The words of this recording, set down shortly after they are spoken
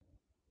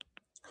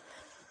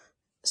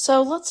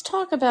So let's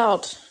talk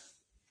about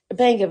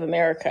Bank of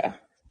America,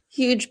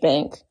 huge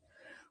bank.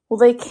 Well,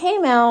 they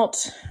came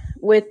out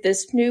with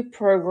this new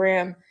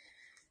program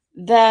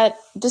that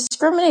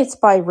discriminates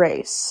by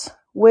race,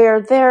 where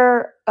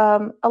they're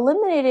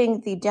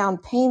eliminating the down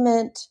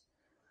payment,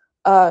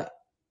 uh,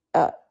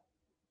 uh,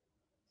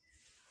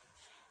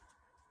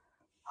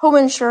 home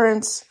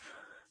insurance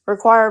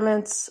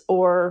requirements,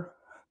 or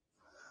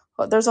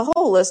there's a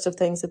whole list of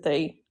things that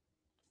they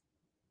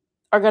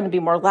are going to be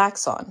more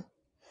lax on.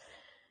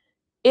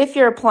 If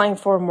you're applying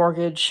for a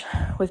mortgage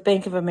with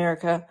Bank of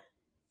America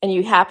and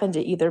you happen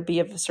to either be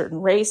of a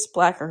certain race,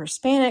 Black or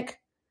Hispanic,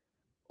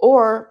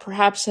 or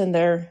perhaps in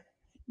their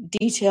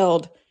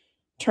detailed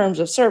terms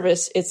of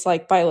service, it's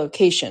like by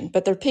location,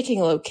 but they're picking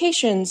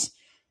locations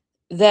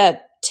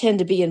that tend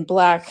to be in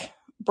Black,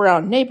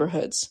 brown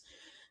neighborhoods.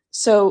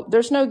 So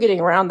there's no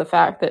getting around the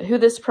fact that who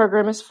this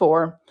program is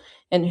for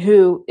and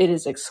who it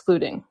is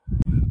excluding.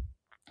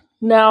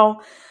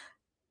 Now,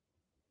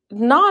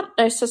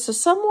 so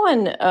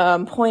someone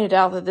pointed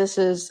out that this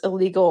is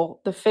illegal,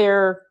 the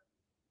Fair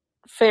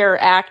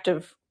Act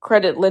of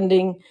Credit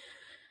Lending,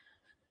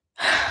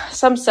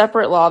 some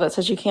separate law that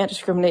says you can't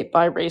discriminate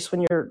by race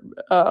when you're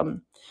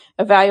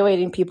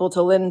evaluating people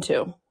to lend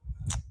to.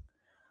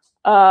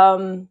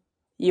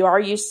 You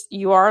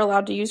are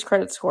allowed to use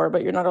credit score,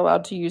 but you're not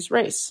allowed to use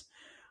race,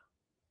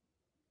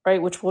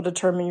 right? Which will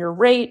determine your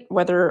rate,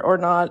 whether or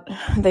not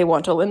they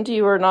want to lend to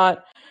you or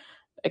not,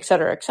 et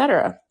cetera, et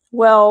cetera.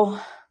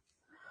 Well,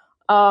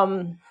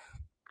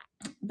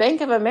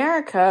 Bank of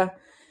America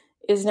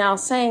is now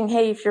saying,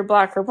 hey, if you're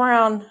Black or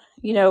brown,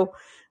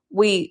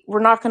 we're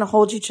not going to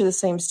hold you to the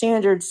same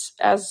standards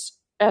as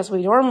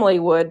we normally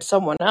would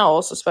someone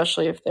else,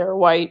 especially if they're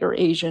white or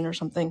Asian or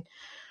something.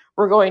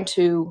 We're going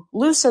to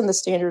loosen the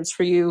standards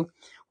for you.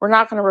 We're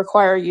not going to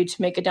require you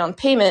to make a down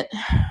payment.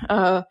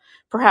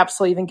 Perhaps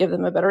they'll even give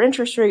them a better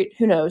interest rate.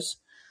 Who knows?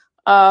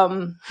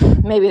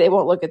 Maybe they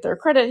won't look at their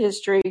credit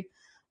history.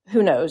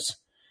 Who knows?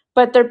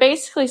 But they're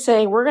basically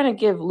saying we're going to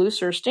give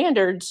looser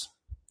standards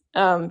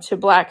to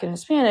Black and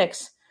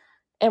Hispanics,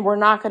 and we're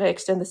not going to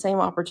extend the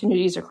same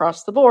opportunities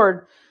across the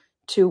board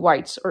to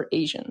whites or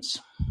Asians.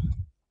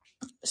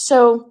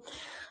 So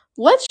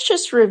let's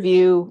just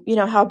review,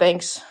 how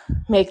banks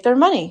make their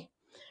money.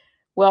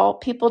 Well,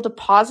 people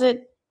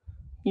deposit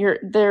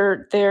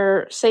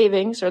their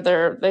savings, or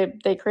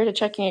they create a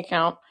checking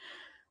account,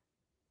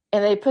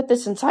 and they put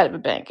this inside of a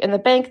bank. And the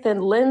bank then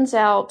lends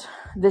out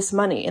this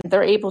money, and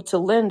they're able to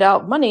lend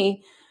out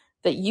money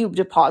that you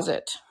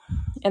deposit.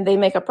 And they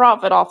make a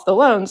profit off the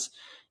loans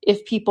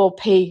if people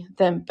pay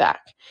them back.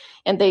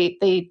 And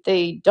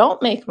they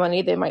don't make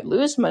money. They might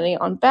lose money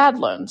on bad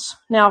loans.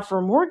 Now,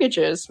 for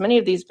mortgages, many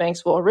of these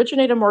banks will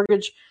originate a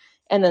mortgage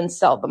and then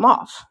sell them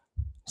off.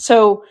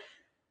 So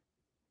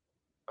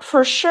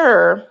for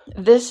sure,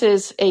 this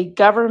is a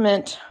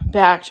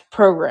government-backed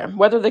program.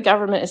 Whether the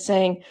government is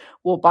saying,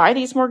 we'll buy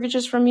these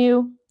mortgages from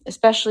you,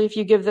 especially if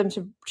you give them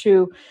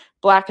to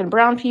Black and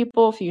brown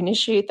people, if you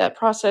initiate that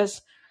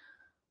process,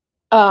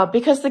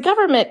 because the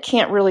government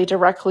can't really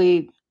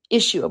directly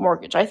issue a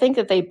mortgage. I think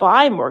that they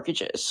buy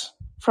mortgages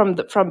from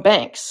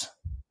banks,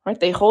 right?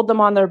 They hold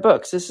them on their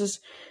books. This is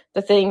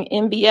the thing,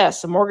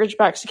 MBS, a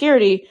mortgage-backed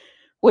security,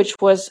 which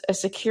was a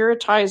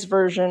securitized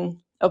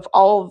version of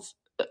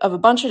of a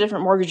bunch of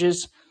different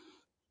mortgages,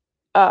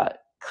 where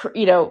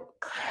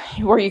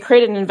you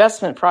create an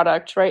investment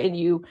product, right? And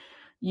you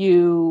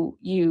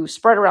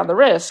spread around the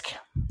risk,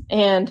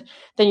 and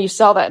then you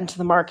sell that into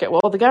the market.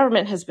 Well, the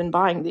government has been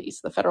buying these.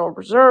 The Federal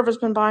Reserve has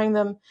been buying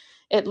them,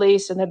 at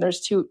least. And then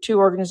there's two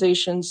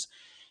organizations,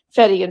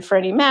 Freddie and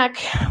Freddie Mac,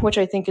 which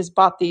I think has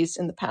bought these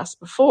in the past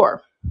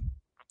before.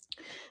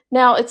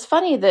 Now, it's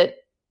funny that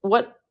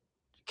what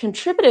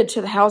contributed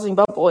to the housing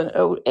bubble in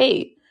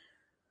 2008,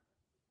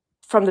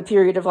 from the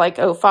period of like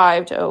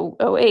 2005 to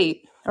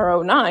 2008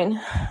 or 2009,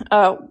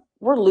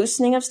 were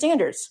loosening of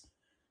standards,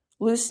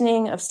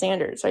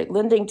 right?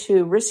 Lending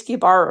to risky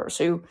borrowers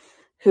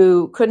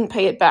who couldn't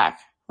pay it back,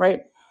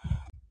 right?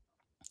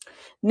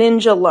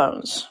 Ninja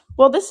loans.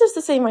 Well, this is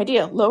the same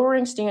idea,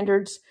 lowering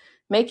standards,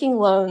 making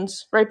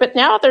loans, right? But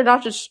now they're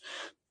not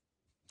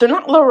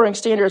lowering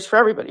standards for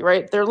everybody,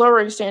 right? They're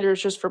lowering standards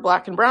just for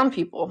Black and brown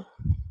people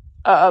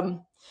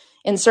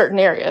in certain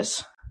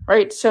areas,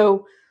 right?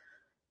 So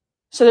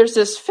there's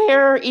this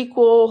fair,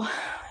 equal,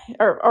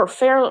 or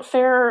fair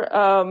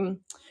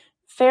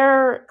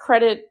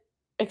credit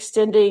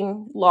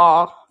extending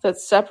law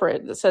that's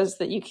separate, that says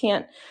that you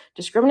can't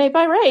discriminate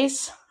by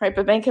race, right?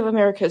 But Bank of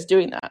America is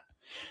doing that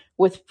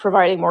with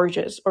providing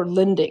mortgages or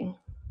lending.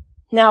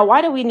 Now,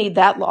 why do we need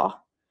that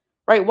law,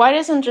 right? Why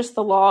doesn't just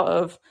the law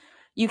of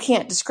you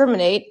can't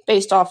discriminate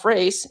based off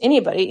race, any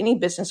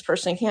business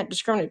person can't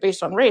discriminate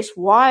based on race?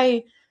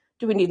 Why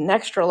do we need an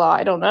extra law?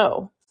 I don't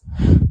know.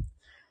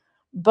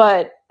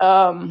 But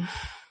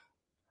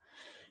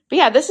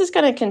yeah, this is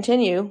going to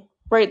continue,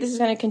 right? This is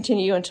going to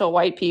continue until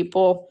white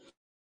people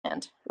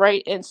and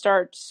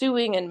start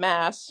suing en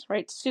masse,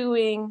 right?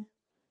 Suing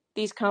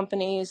these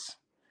companies,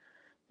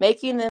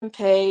 making them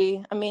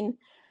pay. I mean,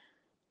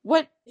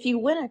 what if you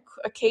win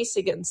a case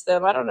against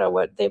them? I don't know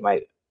what they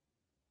might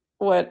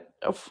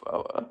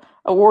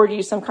award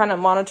you some kind of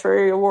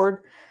monetary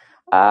award.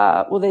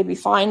 Will they be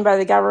fined by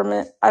the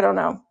government? I don't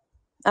know.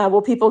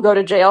 Will people go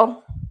to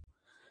jail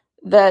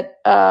that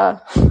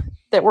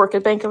that work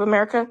at Bank of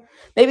America?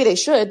 Maybe they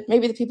should.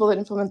 Maybe the people that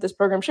implement this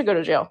program should go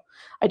to jail.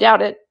 I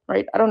doubt it,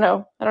 right? I don't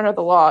know. I don't know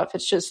the law, if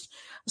it's just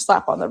a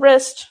slap on the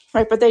wrist,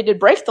 right? But they did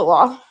break the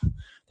law.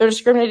 They're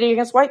discriminating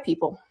against white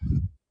people,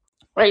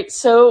 right?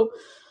 So,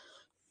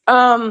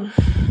 I'm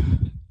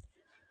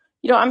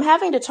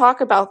having to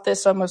talk about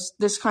this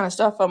kind of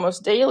stuff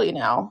almost daily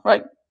now,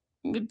 right?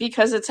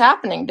 Because it's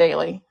happening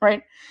daily,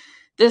 right?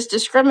 This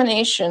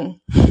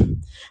discrimination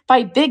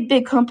by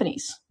big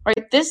companies,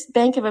 right? This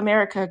Bank of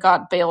America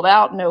got bailed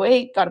out in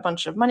 2008, got a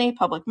bunch of money,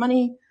 public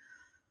money,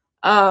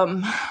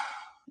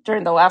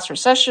 during the last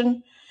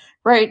recession,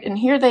 right? And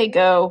here they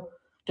go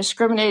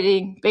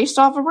discriminating based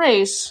off of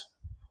race,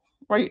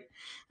 right?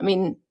 I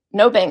mean,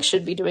 no bank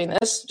should be doing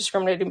this,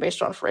 discriminating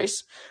based on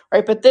race,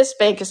 right? But this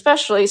bank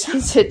especially,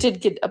 since it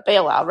did get a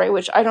bailout, right,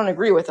 which I don't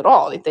agree with at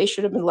all. They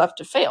should have been left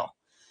to fail.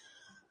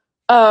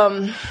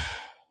 But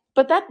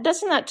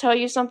doesn't that tell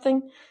you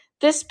something?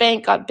 This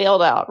bank got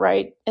bailed out,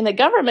 right? And the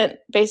government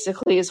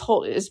basically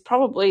is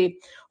probably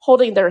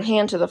holding their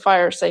hand to the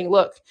fire saying,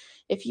 look,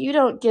 if you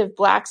don't give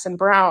blacks and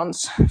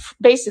browns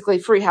basically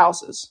free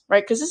houses,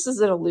 right? Because this is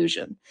an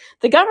illusion.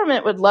 The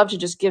government would love to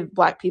just give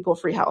black people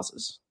free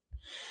houses.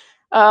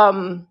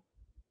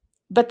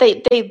 But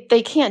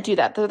they can't do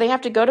that. They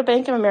have to go to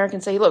Bank of America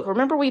and say, look,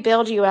 remember we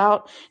bailed you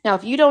out. Now,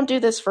 if you don't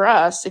do this for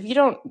us, if you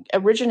don't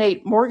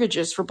originate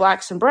mortgages for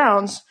blacks and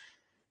browns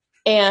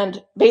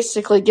and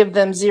basically give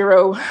them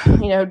zero,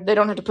 they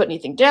don't have to put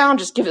anything down,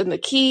 just give them the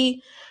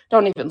key.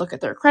 Don't even look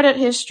at their credit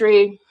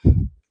history.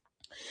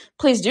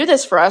 Please do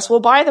this for us. We'll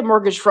buy the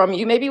mortgage from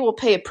you. Maybe we'll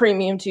pay a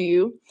premium to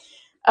you.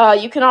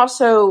 You can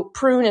also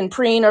prune and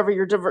preen over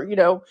your,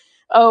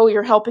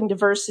 you're helping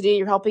diversity,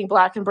 you're helping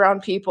black and brown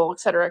people, et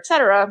cetera, et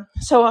cetera.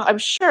 So I'm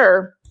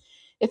sure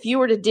if you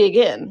were to dig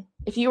in,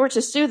 if you were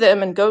to sue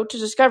them and go to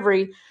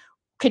discovery,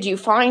 could you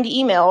find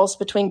emails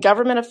between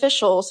government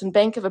officials and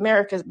Bank of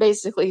America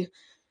basically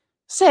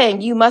saying,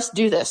 you must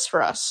do this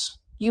for us.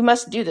 You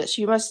must do this.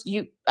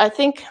 I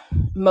think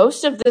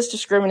most of this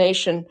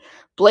discrimination,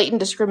 blatant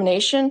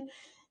discrimination,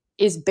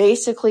 is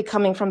basically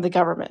coming from the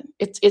government.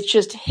 It's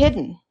just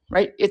hidden,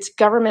 right? It's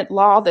government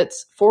law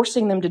that's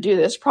forcing them to do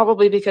this,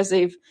 probably because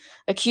they've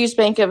accused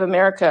Bank of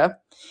America,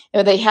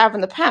 they have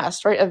in the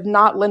past, right, of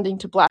not lending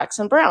to blacks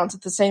and browns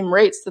at the same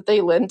rates that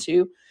they lend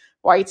to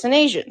whites and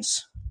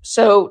Asians.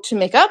 So to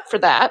make up for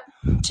that,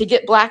 to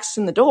get blacks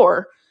in the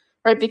door,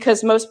 right,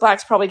 because most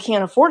blacks probably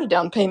can't afford a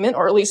down payment,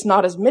 or at least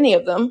not as many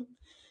of them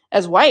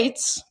as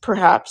whites,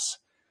 perhaps,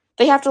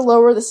 they have to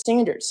lower the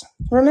standards.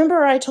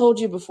 Remember I told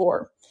you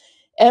before,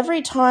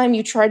 every time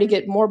you try to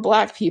get more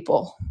black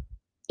people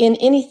in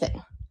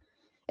anything,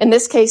 in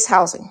this case,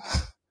 housing,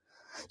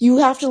 you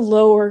have to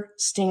lower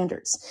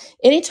standards.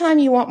 Anytime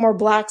you want more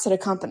blacks at a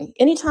company,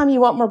 anytime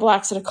you want more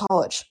blacks at a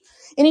college,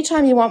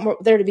 anytime you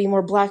want there to be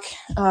more black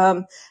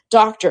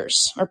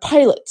doctors or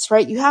pilots,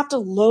 right? You have to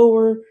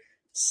lower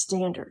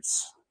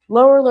standards.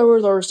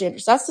 Lower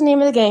standards. That's the name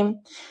of the game.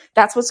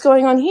 That's what's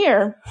going on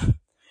here.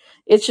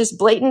 It's just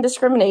blatant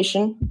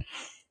discrimination.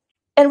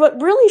 And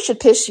what really should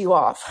piss you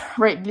off,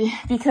 right?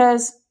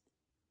 Because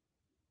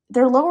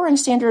they're lowering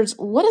standards.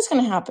 What is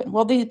going to happen?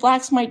 Well, these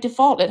blacks might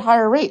default at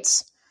higher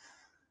rates,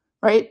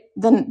 right,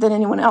 than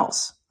anyone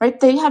else, right?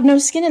 They have no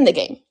skin in the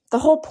game. The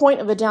whole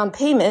point of a down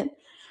payment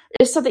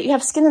is so that you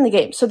have skin in the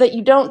game, so that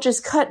you don't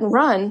just cut and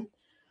run,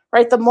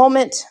 right, the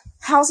moment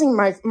housing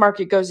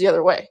market goes the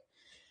other way,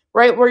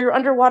 right, where you're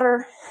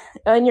underwater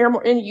and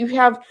you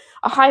have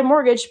a high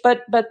mortgage,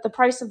 but the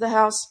price of the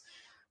house,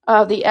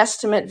 the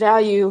estimate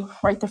value,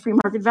 right, the free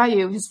market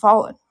value has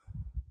fallen,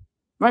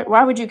 right?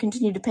 Why would you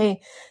continue to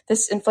pay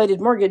this inflated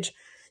mortgage?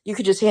 You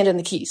could just hand in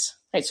the keys,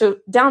 right? So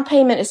down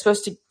payment is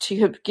supposed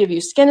to give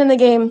you skin in the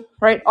game,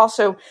 right?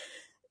 Also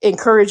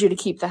encourage you to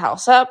keep the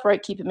house up,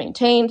 right? Keep it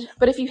maintained.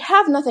 But if you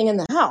have nothing in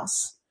the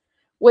house,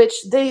 which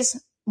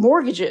these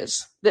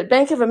mortgages that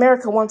Bank of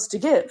America wants to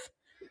give,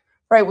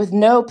 right, with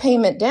no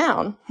payment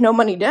down, no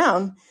money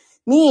down,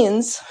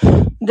 means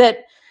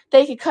that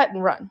they could cut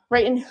and run,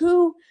 right?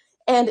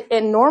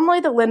 And normally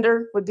the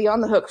lender would be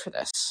on the hook for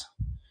this,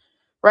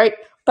 right?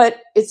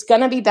 But it's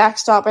going to be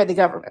backstopped by the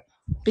government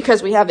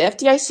because we have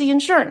FDIC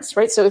insurance,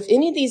 right? So if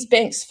any of these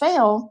banks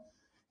fail,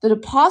 the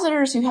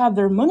depositors who have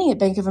their money at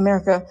Bank of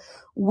America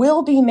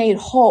will be made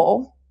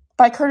whole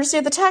by courtesy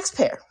of the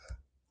taxpayer.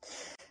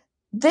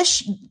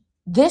 This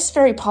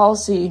very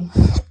policy,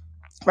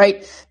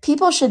 right?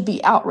 People should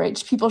be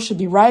outraged. People should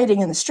be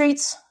rioting in the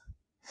streets,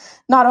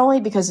 not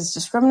only because it's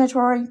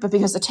discriminatory, but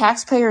because the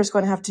taxpayer is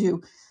going to have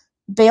to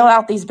bail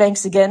out these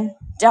banks again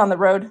down the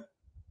road.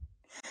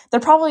 They're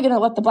probably going to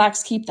let the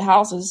blacks keep the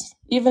houses,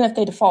 even if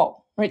they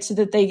default, right? So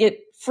that they get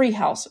free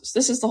houses.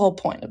 This is the whole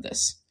point of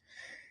this.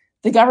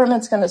 The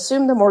government's going to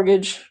assume the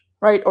mortgage,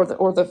 right? Or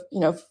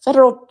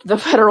the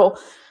federal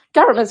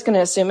government's going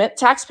to assume it.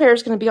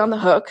 Taxpayers going to be on the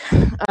hook.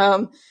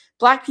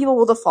 Black people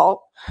will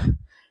default.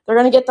 They're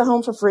going to get the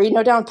home for free,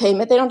 no down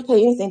payment. They don't have to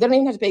pay anything. They don't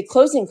even have to pay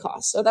closing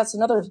costs. So that's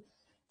another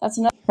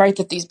right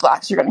that these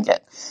blacks are going to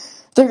get.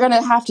 They're going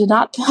to have to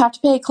not have to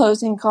pay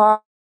closing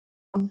costs,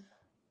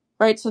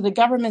 right? So the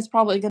government's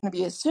probably going to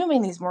be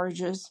assuming these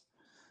mortgages,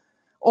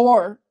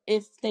 or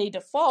if they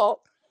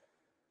default,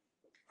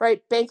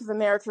 right, Bank of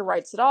America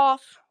writes it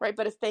off, right?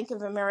 But if Bank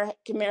of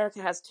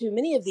America has too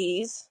many of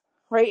these,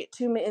 right,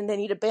 and they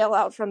need a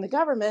bailout from the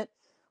government,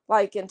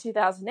 like in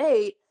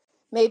 2008,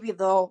 maybe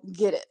they'll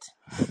get it.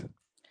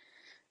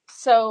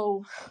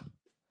 So,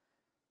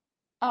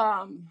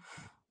 the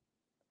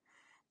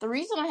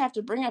reason I have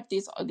to bring up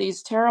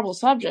these terrible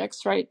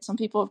subjects, right? Some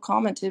people have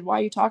commented, "Why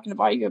are you talking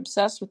about? Why are you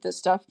obsessed with this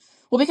stuff?"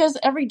 Well, because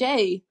every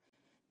day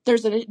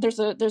there's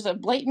a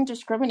blatant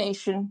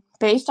discrimination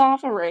based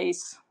off of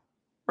race,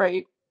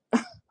 right?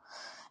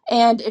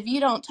 And if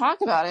you don't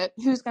talk about it,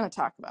 who's going to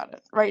talk about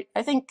it, right?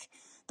 I think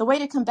the way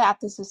to combat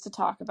this is to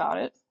talk about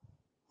it,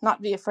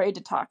 not be afraid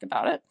to talk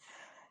about it,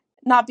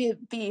 not be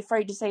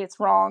afraid to say it's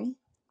wrong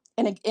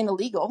and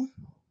illegal,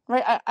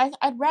 right?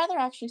 I'd rather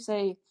actually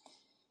say,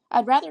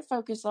 I'd rather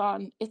focus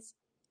on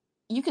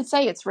you could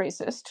say it's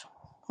racist,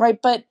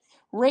 right? But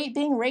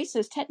being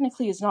racist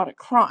technically is not a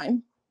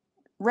crime.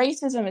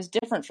 Racism is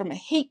different from a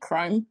hate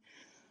crime.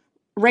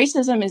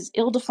 Racism is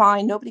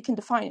ill-defined. Nobody can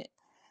define it.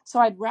 So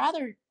I'd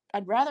rather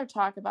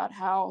talk about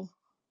how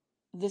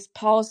this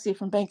policy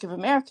from Bank of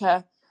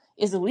America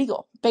is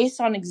illegal based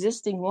on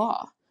existing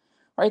law,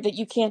 right? That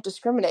you can't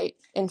discriminate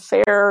in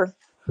fair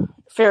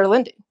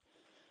lending.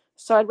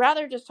 So I'd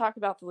rather just talk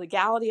about the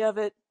legality of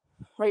it,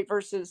 right?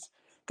 Versus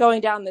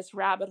going down this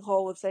rabbit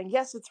hole of saying,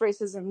 yes, it's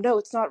racism. No,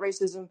 it's not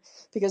racism,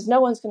 because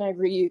no one's going to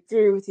agree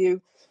with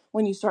you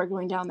when you start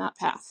going down that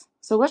path.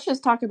 So let's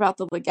just talk about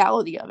the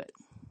legality of it.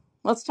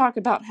 Let's talk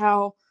about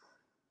how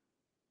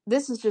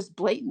this is just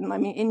blatant. I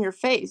mean, in your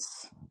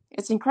face.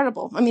 It's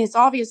incredible. I mean, it's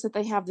obvious that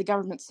they have the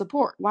government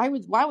support. Why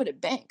would a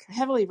bank, a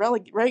heavily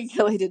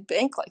regulated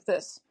bank like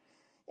this,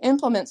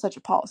 implement such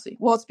a policy?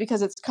 Well, it's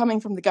because it's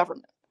coming from the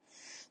government.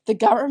 The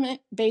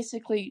government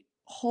basically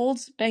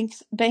holds Bank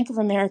of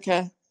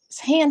America's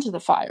hand to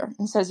the fire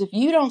and says, if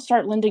you don't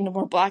start lending to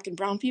more black and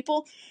brown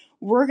people,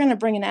 we're going to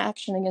bring an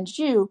action against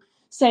you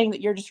saying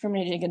that you're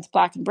discriminating against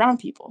black and brown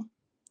people,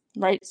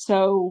 right?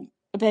 So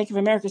the Bank of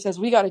America says,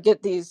 we got to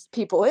get these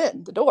people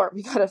in the door.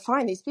 We got to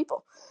find these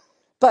people.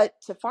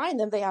 But to find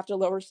them, they have to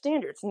lower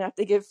standards and have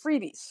to give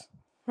freebies,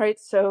 right?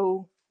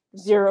 So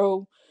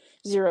zero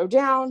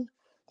down,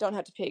 don't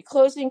have to pay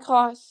closing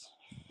costs,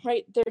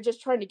 right? They're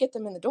just trying to get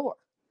them in the door.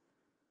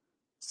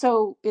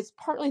 So it's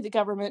partly the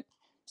government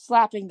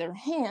slapping their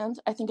hand.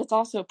 I think it's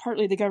also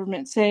partly the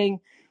government saying,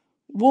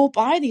 we'll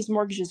buy these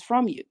mortgages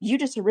from you. You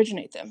just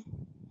originate them.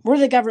 We're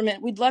the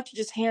government. We'd love to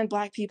just hand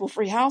black people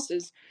free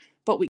houses,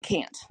 but we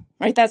can't,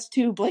 right? That's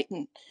too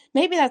blatant.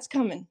 Maybe that's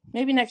coming,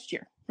 maybe next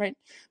year, right?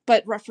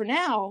 But for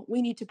now,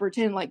 we need to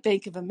pretend like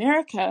Bank of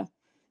America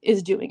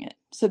is doing it.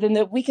 So then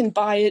that we can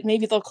buy it.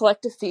 Maybe they'll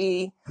collect a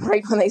fee,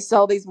 right, when they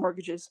sell these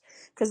mortgages.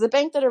 Because the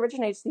bank that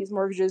originates these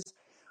mortgages,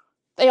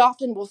 they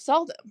often will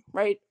sell them,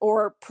 right?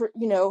 Or,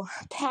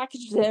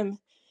 package them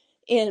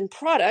in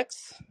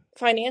products,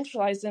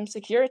 financialize them,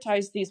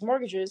 securitize these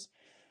mortgages,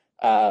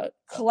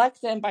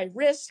 collect them by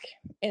risk,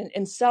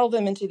 and sell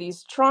them into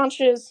these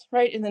tranches,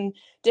 right? And then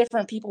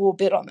different people will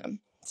bid on them.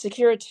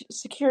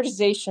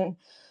 Securitization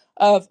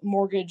of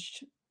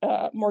mortgages,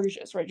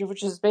 right?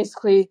 Which is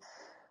basically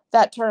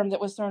that term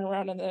that was thrown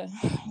around in the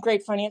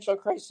great financial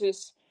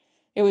crisis.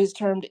 It was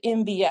termed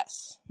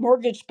MBS,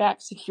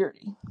 mortgage-backed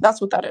security.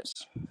 That's what that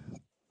is.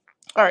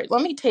 All right,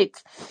 let me take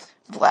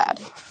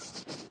Vlad.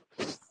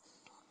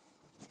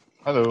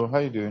 Hello, how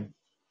you doing?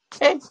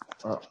 Hey.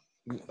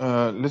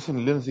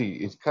 Listen,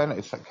 Lindsay, it kind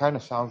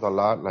of sounds a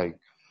lot like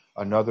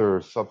another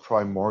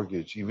subprime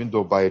mortgage, even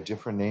though by a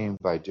different name,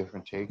 by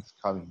different takes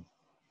coming.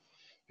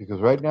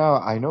 Because right now,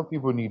 I know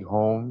people need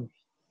homes,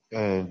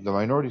 and the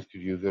minorities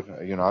could use it.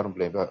 I don't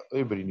blame, but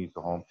everybody needs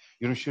a home.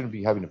 Shouldn't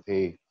be having to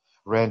pay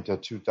rent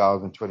at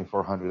 2,000,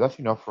 2,400. That's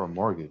enough for a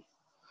mortgage.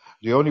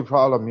 The only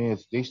problem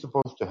is they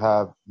supposed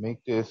to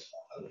make this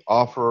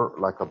offer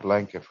like a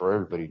blanket for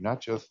everybody,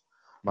 not just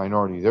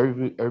minorities.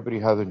 Everybody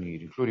has a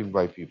need, including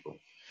white people.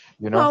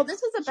 Well,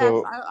 this is a bad.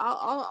 So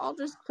I'll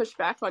just push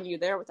back on you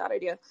there with that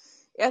idea.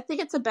 I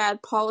think it's a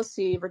bad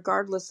policy,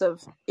 regardless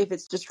of if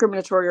it's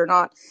discriminatory or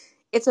not.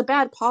 It's a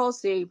bad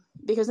policy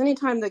because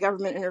anytime the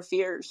government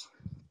interferes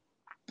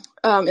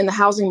in the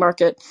housing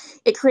market,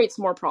 it creates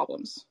more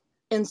problems.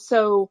 And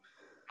so,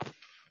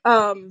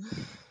 the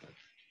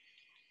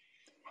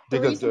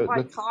reason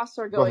why costs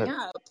are go going ahead.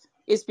 up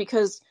is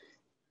because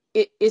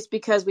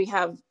we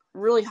have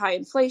really high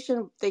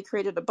inflation. They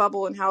created a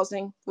bubble in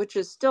housing, which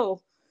is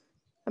still,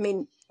 I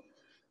mean,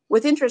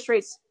 with interest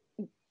rates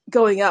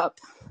going up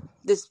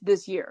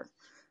this year,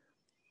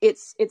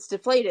 it's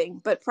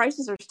deflating, but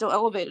prices are still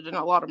elevated in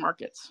a lot of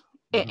markets,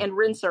 and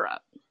rents are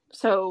up.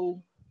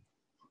 So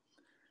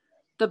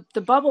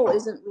the bubble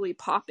isn't really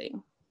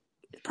popping.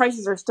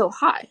 Prices are still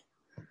high,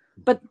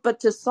 but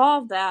to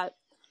solve that,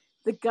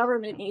 the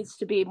government needs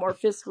to be more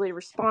fiscally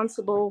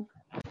responsible.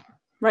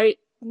 right?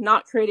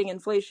 Not creating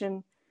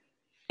inflation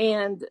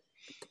and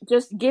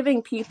just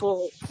giving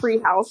people free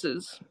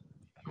houses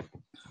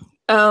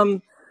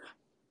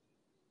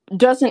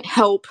doesn't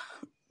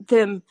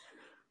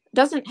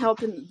help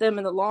them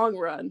in the long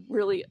run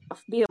really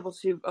be able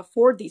to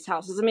afford these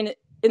houses. I mean,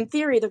 in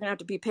theory, they're going to have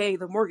to be paying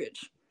the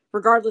mortgage,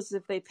 regardless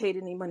if they paid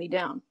any money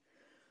down.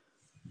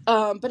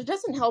 But it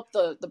doesn't help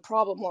the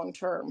problem long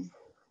term,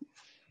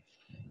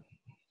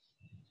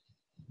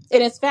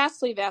 and it's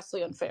vastly,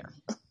 vastly unfair.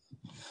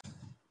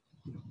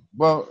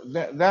 Well,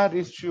 that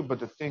is true, but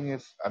the thing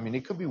is, I mean,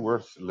 it could be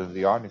worse,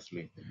 Lindsay.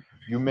 Honestly,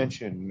 you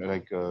mentioned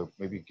like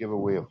maybe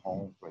giveaway of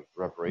homes, like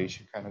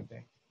reparation kind of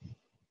thing.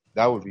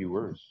 That would be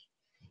worse.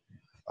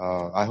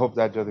 I hope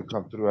that doesn't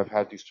come through. I've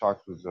had these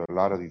talks with a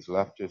lot of these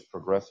leftist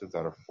progressives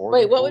that are for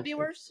Wait, that what would be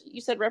bullshit. worse?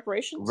 You said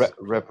reparations?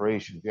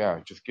 Reparations, yeah,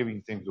 just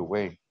giving things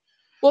away,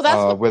 Well,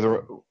 that's what.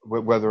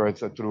 whether it's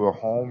through a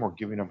home or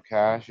giving them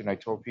cash. And I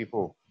told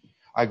people,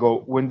 I go,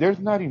 when there's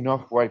not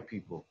enough white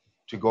people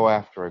to go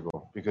after, I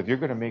go, because you're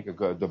going to make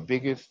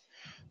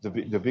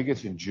the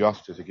biggest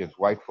injustice against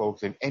white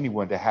folks and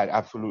anyone that had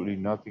absolutely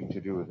nothing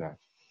to do with that.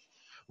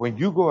 When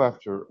you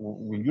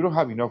don't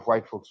have enough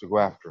white folks to go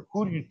after,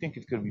 who do you think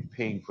is going to be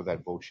paying for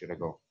that bullshit? I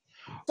go,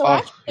 So oh,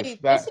 actually,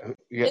 this is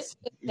yeah, this is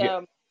yeah,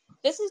 um,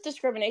 this is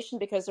discrimination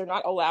because they're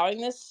not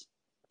allowing this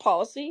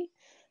policy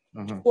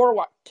hmm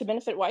to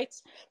benefit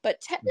whites.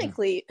 But hmm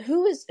technically,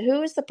 who is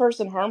the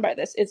person harmed by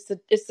this? It's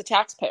the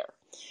taxpayer,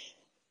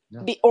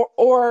 yeah,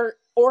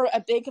 or a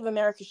Bank of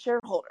America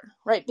shareholder,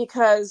 right?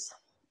 Because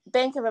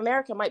Bank of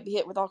America might be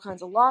hit with all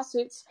kinds of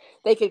lawsuits.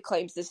 They could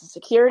claim this is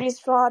securities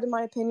fraud, in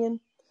my opinion.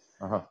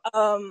 uh-huh,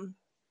 Um,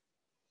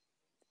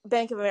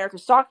 Bank of America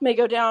stock may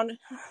go down.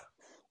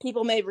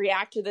 People may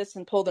react to this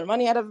and pull their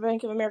money out of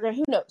Bank of America.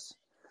 Who knows?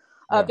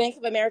 yeah. Bank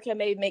of America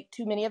may make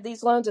too many of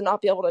these loans and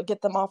not be able to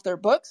get them off their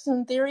books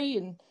in theory,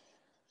 and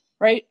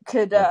right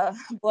could Right.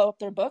 blow up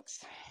their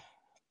books.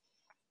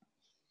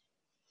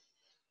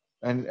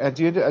 And at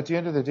the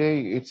end of the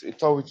day,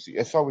 it's always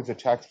the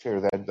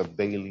taxpayer that ends up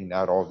bailing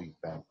out all these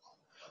banks.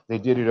 They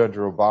did it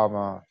under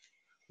Obama.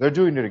 They're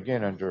doing it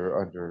again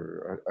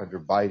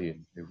under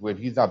Biden. When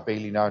he's not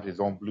bailing out his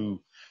own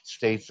blue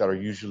states that are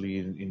usually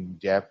in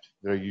debt,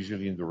 they're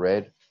usually in the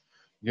red.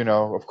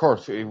 Of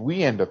course,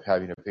 we end up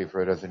having to pay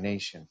for it as a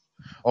nation.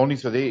 Only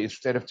so they,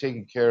 instead of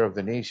taking care of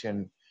the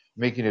nation,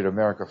 making it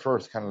America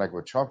first, kind of like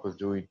what Trump was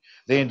doing,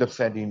 they end up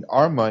sending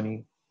our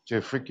money to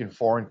freaking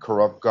foreign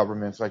corrupt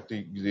governments like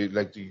the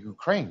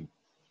Ukraine,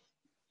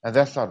 and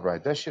that's not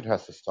right. That shit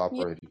has to stop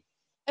Yeah, already.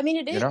 I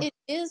mean You know? it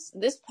is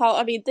this Paul.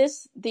 I mean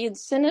the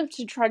incentive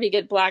to try to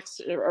get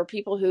blacks or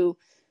people who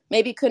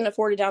maybe couldn't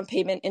afford a down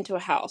payment into a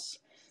house.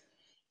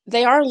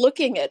 They are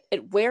looking at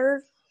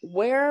where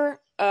what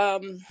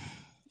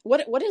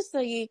is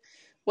the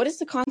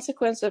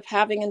consequence of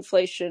having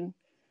inflation.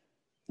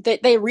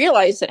 They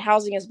realize that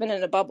housing has been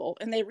in a bubble,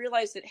 and they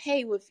realize that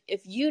hey,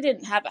 if you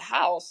didn't have a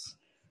house,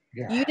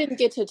 Yeah. you didn't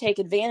get to take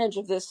advantage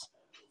of this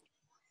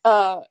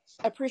uh,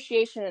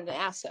 appreciation in an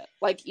asset,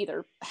 like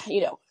either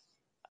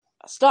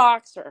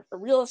stocks or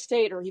real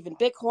estate or even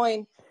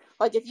Bitcoin.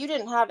 Like if you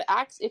didn't have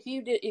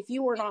if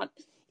you were not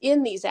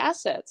in these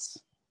assets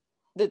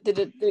that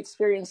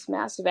experienced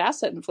massive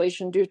asset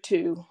inflation due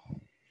to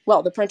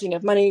the printing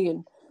of money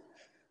and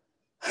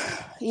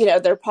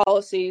their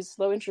policies,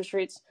 low interest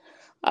rates,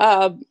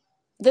 um,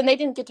 then they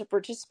didn't get to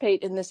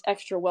participate in this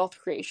extra wealth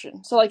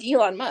creation. So like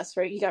Elon Musk,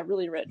 right? He got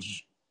really hmm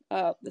rich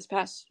this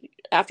past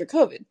after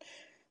COVID.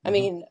 I hmm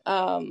mean,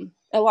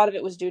 a lot of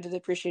it was due to the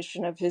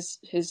appreciation of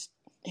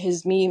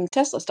his meme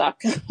Tesla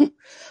stock.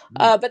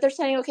 But they're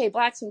saying, okay,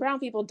 blacks and brown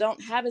people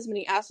don't have as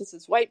many assets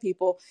as white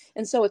people,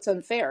 and so it's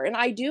unfair. And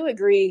I do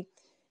agree,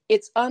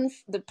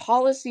 the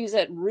policies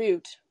at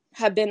root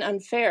have been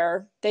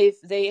unfair.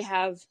 They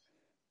have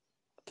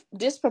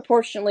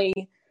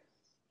disproportionately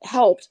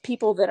helped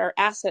people that are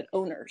asset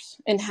owners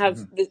and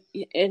hmm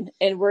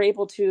and we're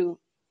able to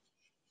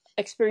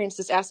experience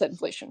this asset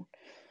inflation.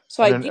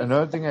 So And I then do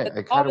another think thing that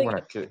I kind of solving it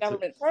want with to. a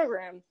government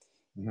program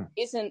Mhm.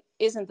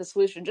 isn't the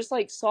solution. Just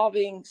like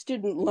solving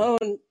student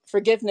loan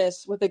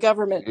forgiveness with the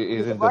government It with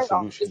a isn't the write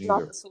off solution is not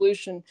either. the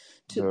solution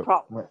to the The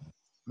problem.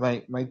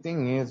 my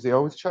thing is they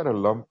always try to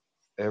lump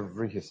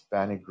every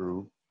Hispanic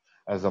group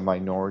as a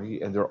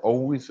minority, and they're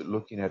always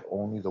looking at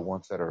only the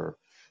ones that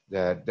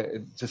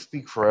to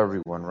speak for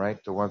everyone, right?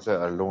 The ones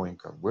that are low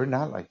income. We're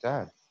not like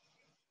that.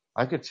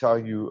 I could tell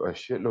you a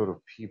shitload of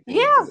people,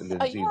 Yeah,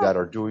 Lindsay, yeah, that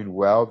are doing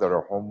well, that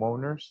are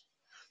homeowners,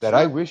 that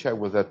I sure. wish I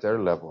was at their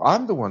level.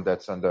 I'm the one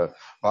that's on the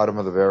bottom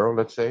of the barrel,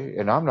 let's say,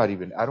 and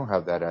I don't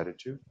have that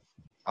attitude.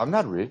 I'm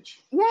not rich.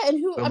 Yeah, and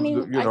who? I mean,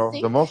 I The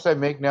think. most I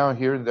make now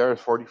here and there is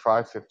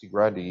 45, 50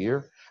 grand a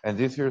year, and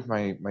this year is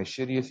my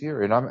shittiest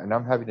year, and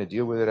I'm having to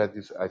deal with it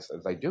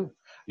as I do.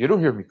 You don't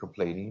hear me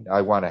complaining.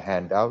 I want a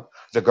handout.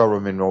 The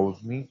government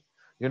knows me.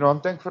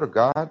 I'm thankful to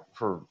God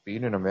for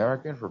being an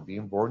American, for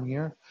being born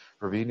here,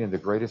 for being in the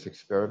greatest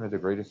experiment, the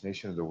greatest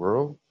nation in the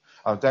world.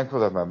 I'm thankful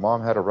that my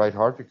mom had a right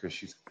heart because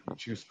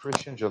she was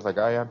Christian just like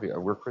I am.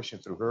 We're Christian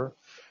through her.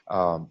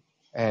 Um,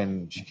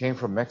 and she came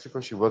from Mexico.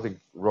 She wasn't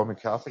Roman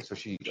Catholic, so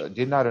she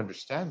did not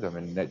understand them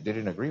and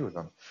didn't agree with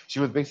them. She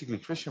was basically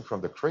Christian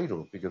from the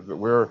cradle because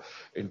we're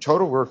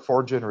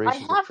 4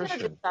 generations I of have noticed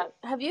Christian. that.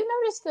 Have you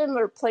noticed them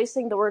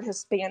replacing the word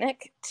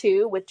Hispanic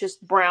too with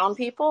just brown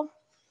people?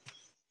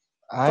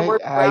 The I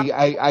word brown.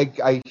 I I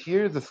I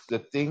hear the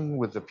thing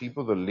with the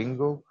people, the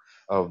lingo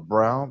of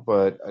brown,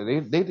 but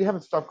they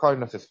haven't stopped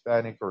calling us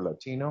Hispanic or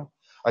Latino.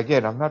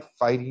 Again, I'm not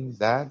fighting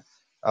that.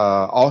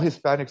 All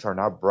Hispanics are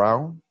not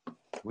brown.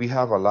 We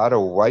have a lot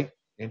of white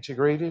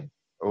integrated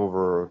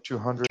over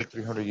 200,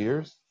 300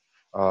 years,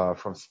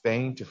 from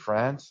Spain to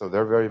France, so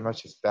they're very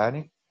much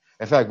Hispanic.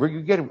 In fact,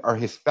 we get our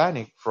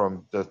Hispanic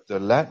from the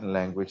Latin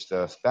language,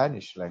 the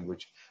Spanish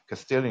language,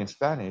 Castilian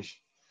Spanish.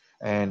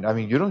 And I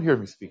mean, you don't hear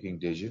me speak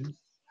indigenous.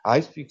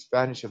 I speak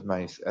Spanish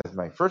as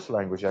my first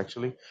language,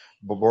 actually,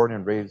 born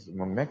and raised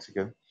among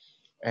Mexican.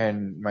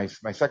 And my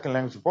second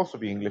language was supposed to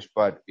be English,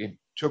 but it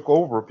took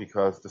over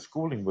because the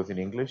schooling was in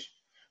English.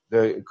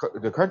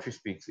 The country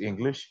speaks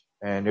English,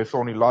 and it's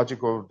only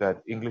logical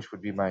that English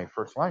would be my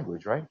first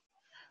language, right?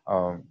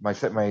 My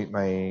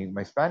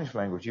Spanish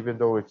language, even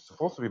though it's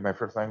supposed to be my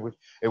first language,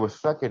 it was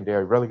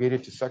secondary,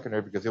 relegated to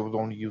secondary because it was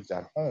only used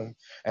at home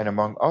and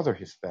among other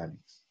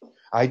Hispanics.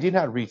 I did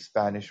not read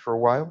Spanish for a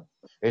while.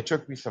 It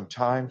took me some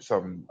time,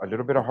 a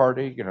little bit of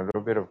heartache and a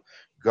little bit of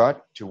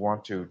gut to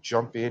want to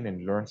jump in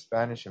and learn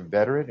Spanish and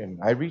better it. And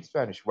I read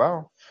Spanish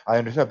well. I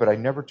understand, but I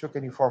never took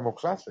any formal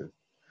classes.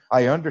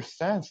 I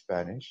understand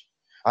Spanish.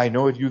 I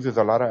know it uses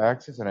a lot of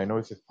accents and I know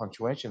it says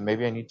punctuation.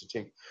 Maybe I need to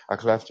take a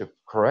class to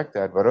correct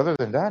that. But other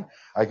than that,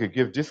 I could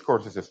give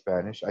discourses in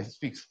Spanish. I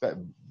speak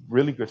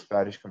really good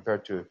Spanish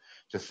compared to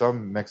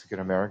some Mexican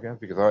Americans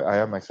because I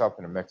am myself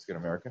a Mexican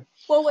American.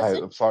 Well, what's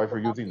I'm sorry interesting for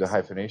about using the this,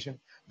 hyphenation,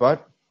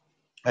 but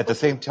at the what's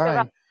same interesting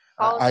about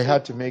time, I policy.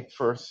 had to make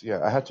first,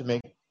 yeah, I had to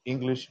make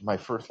English my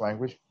first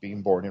language,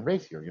 being born and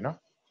raised here.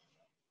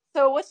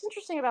 So what's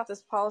interesting about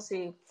this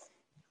policy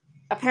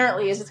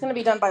apparently is it's going to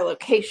be done by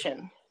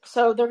location.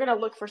 So they're going to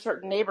look for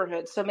certain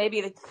neighborhoods. So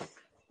maybe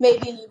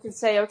you can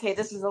say, okay,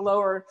 this is a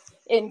lower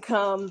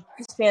income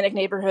Hispanic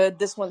neighborhood.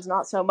 This one's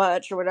not so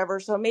much, or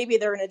whatever. So maybe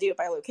they're going to do it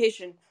by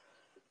location.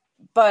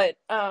 But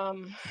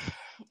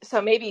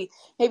so maybe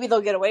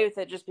they'll get away with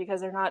it just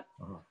because they're not.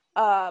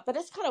 Uh-huh. But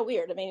it's kind of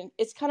weird. I mean,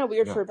 it's kind of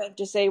weird Yeah, for a bank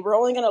to say we're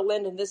only going to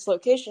lend in this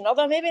location.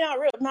 Although maybe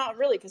not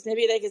really, because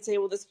maybe they could say,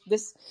 well,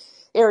 this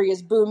area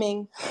is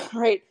booming,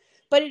 right?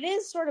 But it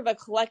is sort of a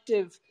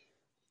collective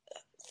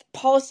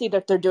policy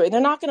that they're doing.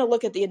 They're not going to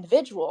look at the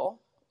individual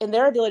and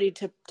their ability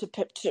to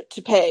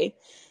pay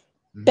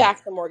hmm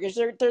back the mortgage.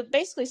 They're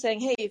basically saying,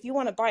 hey, if you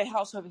want to buy a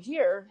house over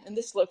here in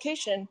this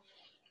location,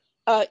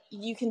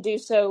 you can do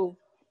so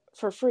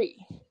for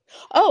free.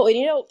 Oh,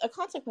 and a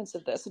consequence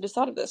of this, I just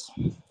thought of this.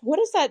 What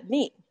does that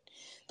mean?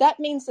 That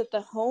means that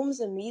the homes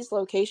in these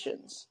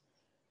locations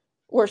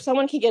where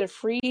someone can get a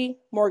free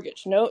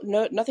mortgage, no,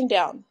 nothing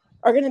down,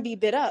 are going to be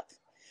bid up.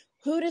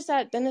 Who does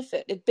that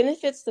benefit? It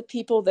benefits the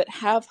people that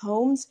have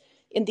homes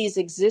in these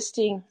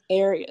existing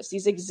areas,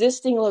 these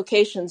existing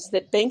locations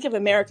that Bank of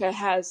America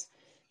has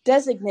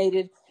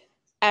designated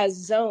as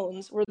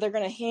zones where they're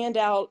going to hand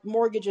out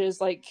mortgages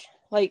like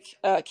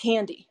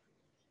candy.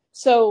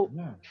 So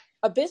yeah,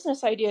 a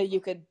business idea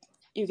you could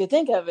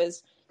think of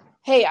is,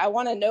 hey, I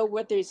want to know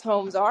what these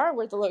homes are,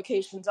 where the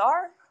locations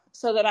are,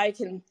 so that I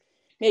can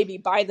maybe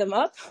buy them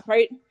up,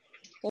 right?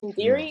 In yeah.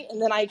 theory, and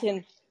then I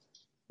can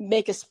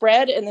make a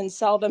spread and then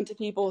sell them to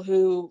people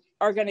who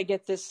are going to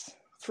get this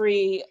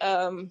free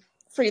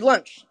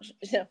lunch.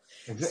 So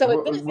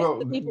it benefits the Well,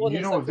 people in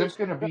these if there's locations.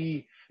 going to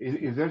be,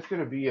 if there's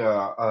going to be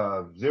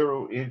a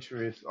zero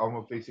interest,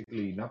 almost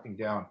basically nothing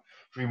down,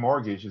 free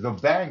mortgage, the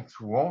banks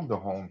who own the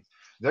homes,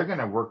 they're going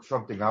to work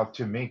something out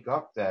to make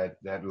up that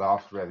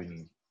lost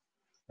revenue.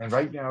 And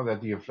right now that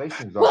the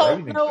inflation's up, Well,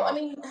 everything's no, I up.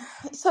 mean,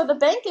 so the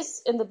bank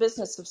is in the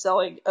business of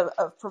selling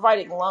of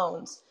providing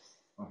loans,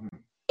 Mhm.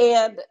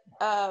 and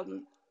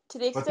to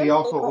the But they extent that they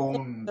also don't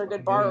think own they're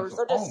good millions borrowers, of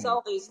they'll just homes.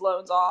 sell these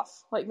loans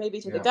off, like maybe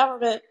to the Yeah.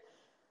 government.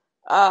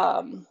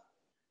 Um,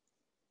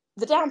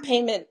 the down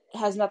payment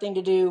has nothing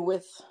to do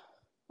with,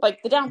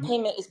 like, the down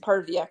payment is part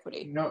of the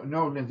equity. No,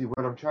 no, Lindsay.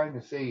 What I'm trying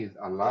to say is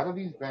a lot of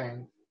these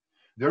banks,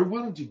 they're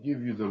willing to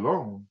give you the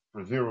loan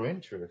for zero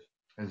interest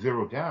and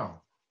zero down,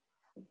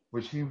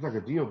 which seems like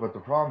a deal. But the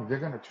problem is they're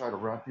going to try to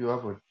wrap you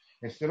up with,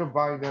 instead of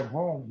buying that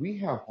home, we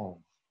have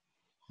homes,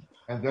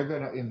 and they're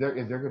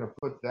gonna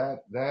put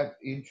that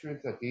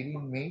interest that they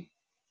didn't make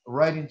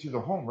right into the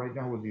home right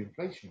now with the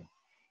inflation.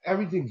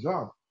 Everything's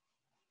up.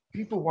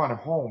 People want a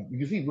home.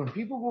 You see, when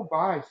people go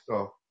buy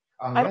stuff,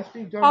 I don't unless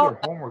they've done call their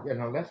homework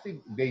and unless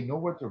they know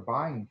what they're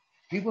buying,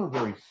 people are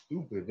very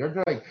stupid.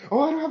 They're like,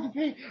 oh, I don't have to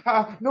pay.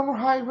 No more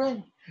high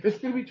rent. It's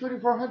gonna be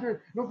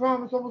 2,400. No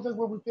problem. It's almost like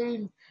what we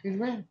pay in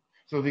rent.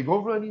 So they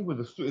go running with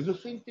it's the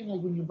same thing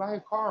like when you buy a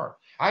car.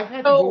 I've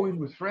had to go so in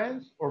with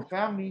friends or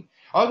family.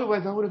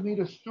 Otherwise, I would have made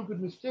a stupid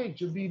mistake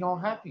just being all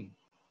happy.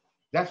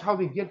 That's how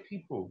they get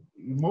people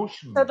so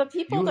emotionally. the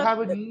people You that have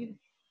a need.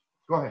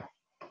 Go ahead.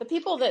 the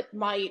people that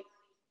might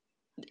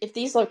if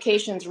these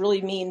locations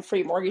really mean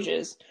free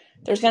mortgages,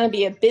 there's going to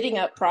be a bidding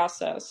up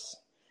process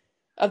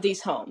of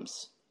these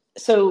homes.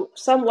 So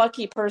some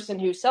lucky person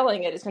who's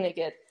selling it is going to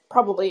get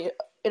probably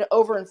an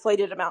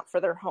overinflated amount for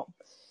their home.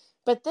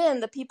 But then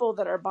the people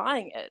that are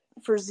buying it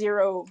for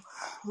zero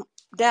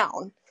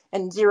down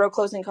and zero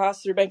closing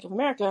costs through Bank of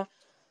America,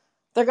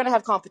 they're going to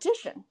have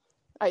competition,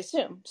 I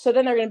assume. So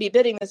then they're going to be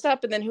bidding this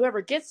up, and then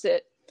whoever gets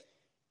it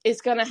is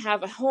going to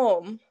have a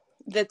home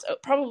that's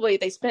probably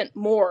they spent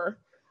more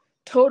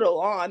total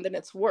on than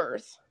it's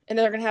worth. And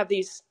then they're going to have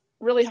these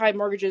really high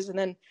mortgages, and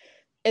then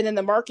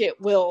the market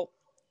will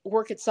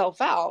work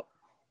itself out.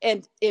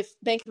 And if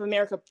Bank of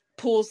America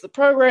pulls the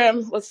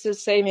program, let's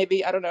just say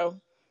maybe, I don't know,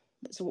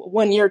 it's a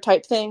 1 year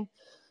type thing,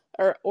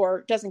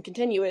 or doesn't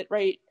continue it,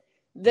 right?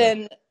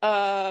 Then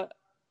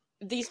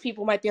these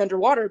people might be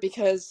underwater,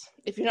 because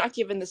if you're not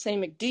given the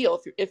same deal,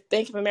 if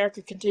Bank of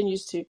America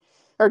continues to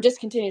or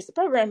discontinues the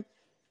program,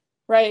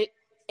 right,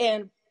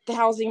 and the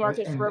housing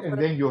market for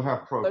And then you'll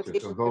have protests of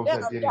locations go those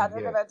down, that yeah, didn't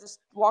they're get. gonna just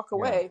walk Yeah,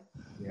 away.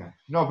 yeah.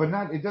 No, but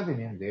not. It doesn't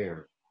end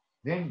there.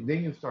 Then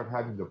you start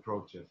having the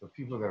protests of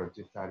people that are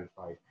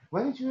dissatisfied.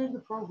 Why didn't you end the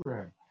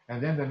program? And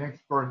then the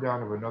next burn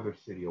down of another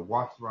city, a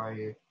Watts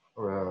riot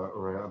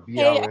or a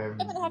Hey, I'm BLM.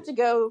 gonna have to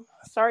go.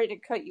 Sorry to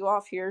cut you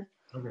off here,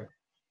 Okay,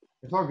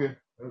 it's all good.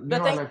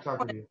 but I thanks. like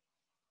talking to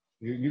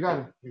you. You got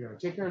it. You got it.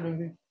 Take care,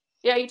 Lindsay.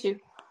 Yeah, you too.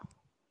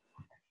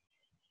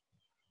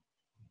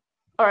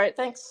 All right,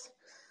 thanks.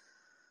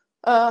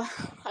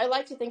 I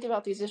like to think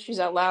about these issues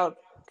out loud,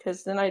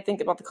 because then I think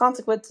about the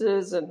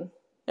consequences and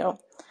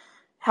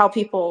how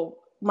people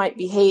might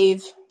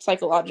behave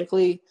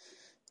psychologically.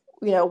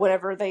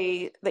 Whenever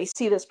they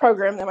see this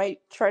program, they might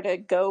try to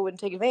go and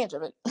take advantage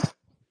of it.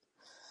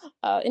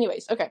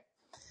 Anyways, okay,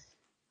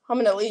 I'm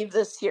gonna leave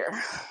this here.